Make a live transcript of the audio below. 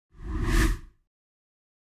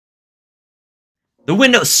The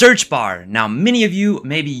Windows search bar. Now, many of you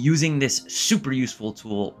may be using this super useful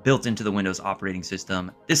tool built into the Windows operating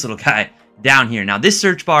system, this little guy down here. Now, this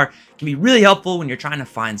search bar can be really helpful when you're trying to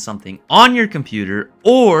find something on your computer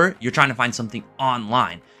or you're trying to find something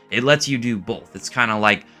online. It lets you do both. It's kind of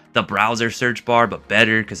like the browser search bar, but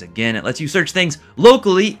better because, again, it lets you search things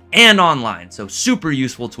locally and online. So, super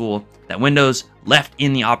useful tool that Windows left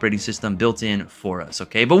in the operating system built in for us,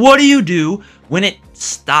 okay? But what do you do when it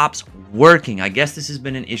stops working? I guess this has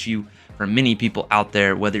been an issue for many people out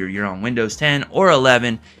there, whether you're on Windows 10 or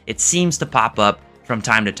 11, it seems to pop up from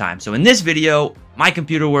time to time. So in this video, My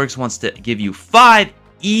Computer Works wants to give you 5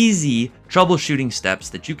 easy troubleshooting steps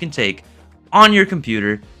that you can take on your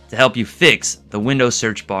computer to help you fix the Windows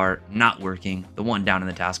search bar not working, the one down in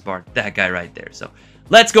the taskbar, that guy right there. So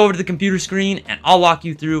let's go over to the computer screen and I'll walk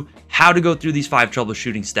you through how to go through these 5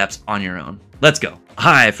 troubleshooting steps on your own. Let's go.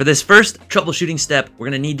 All right, for this first troubleshooting step, we're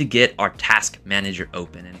gonna need to get our task manager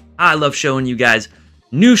open. And I love showing you guys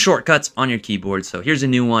new shortcuts on your keyboard. So here's a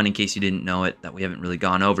new one in case you didn't know it that we haven't really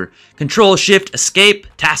gone over. Control Shift Escape,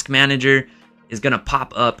 task manager is gonna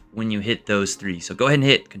pop up when you hit those 3. So go ahead and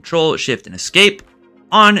hit Control Shift and Escape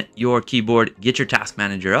on your keyboard, get your task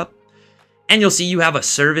manager up, and you'll see you have a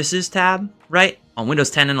services tab, right? On Windows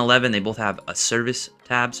 10 and 11, they both have a services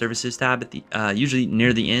tab at the usually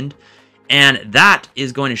near the end, and that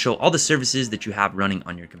is going to show all the services that you have running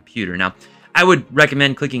on your computer. Now, I would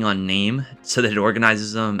recommend clicking on name so that it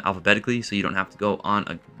organizes them alphabetically, so you don't have to go on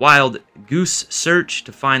a wild goose search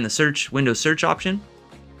to find the Windows search option.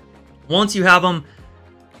 Once you have them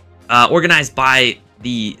organized by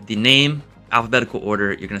the name, alphabetical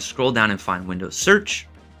order, you're going to scroll down and find Windows Search.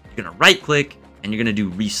 You're going to right click and you're going to do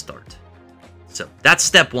restart. So that's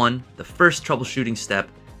step 1, the first troubleshooting step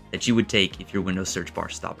that you would take if your Windows search bar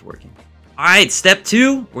stopped working. All right, step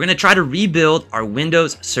 2, we're going to try to rebuild our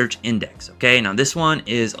Windows search index. Okay, now this one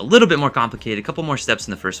is a little bit more complicated, a couple more steps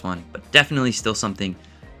than the first one, but definitely still something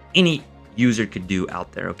any user could do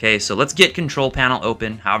out there. Okay, so let's get control panel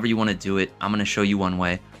open, however you want to do it. I'm going to show you one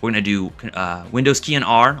way. We're going to do Windows key and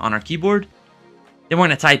R on our keyboard. Then we're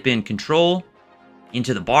going to type in control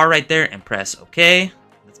into the bar right there and press OK.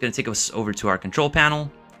 That's going to take us over to our control panel.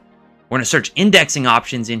 We're going to search indexing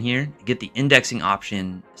options in here, get the indexing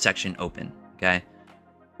option section open. Okay.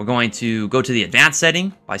 We're going to go to the advanced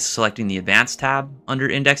setting by selecting the advanced tab under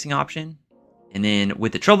indexing option. And then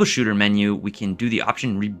with the troubleshooter menu, we can do the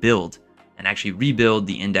option rebuild and actually rebuild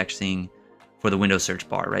the indexing for the Windows search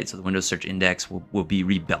bar, right? So the Windows search index will be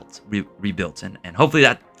rebuilt and hopefully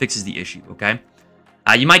that fixes the issue. Okay.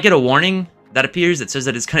 You might get a warning that appears that says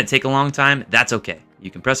that it's going to take a long time. That's okay.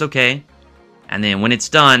 You can press OK, and then when it's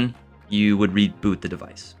done, you would reboot the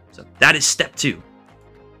device. So that is step 2.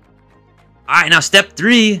 All right, now step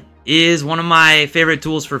 3 is one of my favorite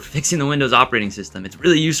tools for fixing the Windows operating system. It's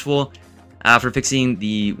really useful for fixing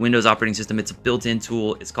the Windows operating system. It's a built-in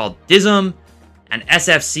tool. It's called DISM and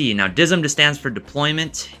SFC. Now, DISM just stands for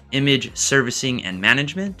Deployment, Image, Servicing, and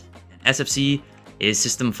Management. And SFC is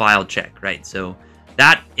System File Check, right? So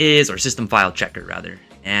that is, or System File Checker, rather.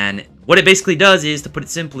 And what it basically does is, to put it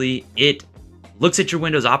simply, it looks at your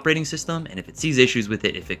Windows operating system, and if it sees issues with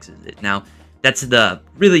it, it fixes it. Now, that's the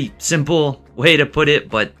really simple way to put it,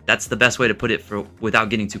 but that's the best way to put it without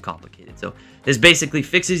getting too complicated. So this basically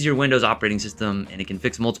fixes your Windows operating system, and it can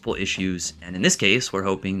fix multiple issues. And in this case, we're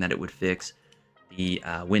hoping that it would fix the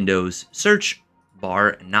Windows search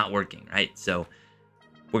bar not working, right? So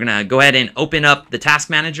we're going to go ahead and open up the task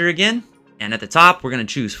manager again. And at the top, we're going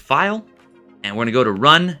to choose File, and we're going to go to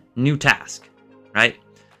Run New Task, right?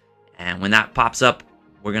 And when that pops up,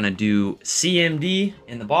 we're going to do CMD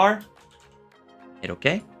in the bar. Hit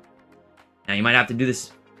OK. Now, you might have to do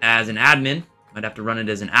this as an admin. Might have to run it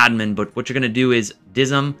as an admin, but what you're going to do is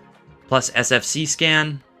DISM plus SFC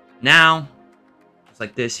scan. Now, just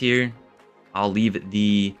like this here, I'll leave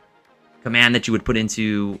the command that you would put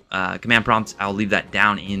into command prompts. I'll leave that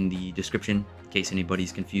down in the description in case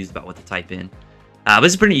anybody's confused about what to type in. But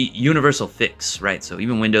it's a pretty universal fix, right? So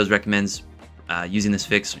even Windows recommends using this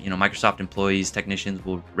fix. You know, Microsoft employees, technicians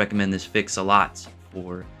will recommend this fix a lot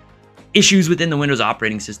for issues within the Windows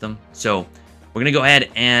operating system. So we're going to go ahead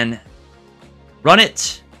and run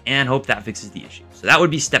it and hope that fixes the issue. So that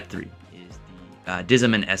would be step 3, is the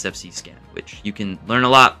DISM and SFC scan, which you can learn a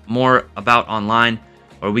lot more about online,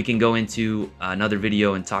 or we can go into another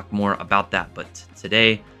video and talk more about that. But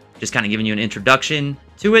today, just kind of giving you an introduction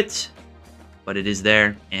to it, but it is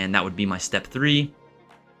there, and that would be my step 3.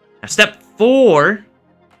 Now, step 4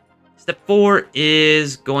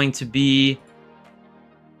 is going to be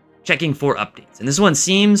checking for updates. And this one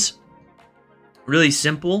seems really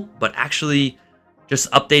simple, but actually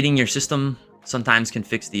just updating your system sometimes can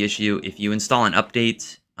fix the issue. If you install an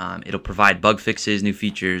update, it'll provide bug fixes, new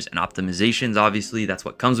features, and optimizations. Obviously, that's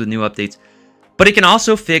what comes with new updates. But it can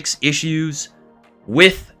also fix issues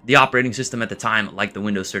with the operating system at the time, like the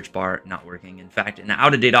Windows search bar not working. In fact, an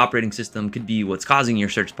out-of-date operating system could be what's causing your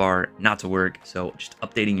search bar not to work. So just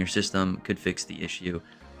updating your system could fix the issue.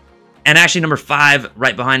 And actually, number 5,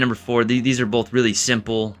 right behind number 4, these are both really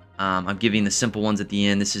simple. I'm giving the simple ones at the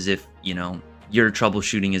end. This is if, you know, your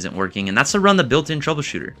troubleshooting isn't working, and that's to run the built-in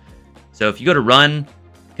troubleshooter. So if you go to run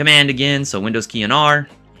command again, so Windows key and R,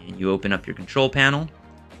 and you open up your control panel,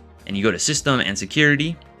 and you go to system and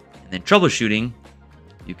security, and then troubleshooting,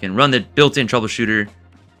 you can run the built-in troubleshooter.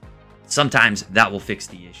 Sometimes that will fix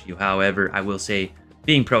the issue. However, I will say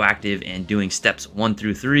being proactive and doing steps 1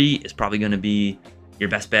 through 3 is probably going to be your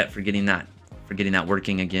best bet for getting that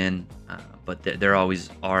working again. But there always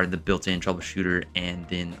are the built-in troubleshooter, and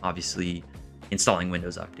then obviously installing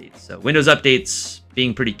Windows updates. So Windows updates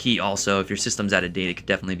being pretty key also. If your system's out of date, it could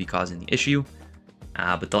definitely be causing the issue.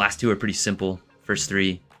 But the last 2 are pretty simple. First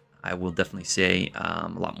 3, I will definitely say a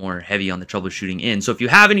lot more heavy on the troubleshooting end. So if you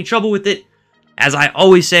have any trouble with it, as I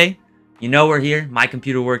always say, you know we're here. My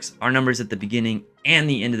Computer Works. Our numbers at the beginning and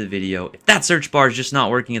the end of the video. If that search bar is just not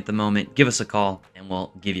working at the moment, give us a call and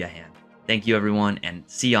we'll give you a hand. Thank you, everyone, and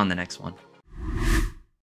see you on the next one.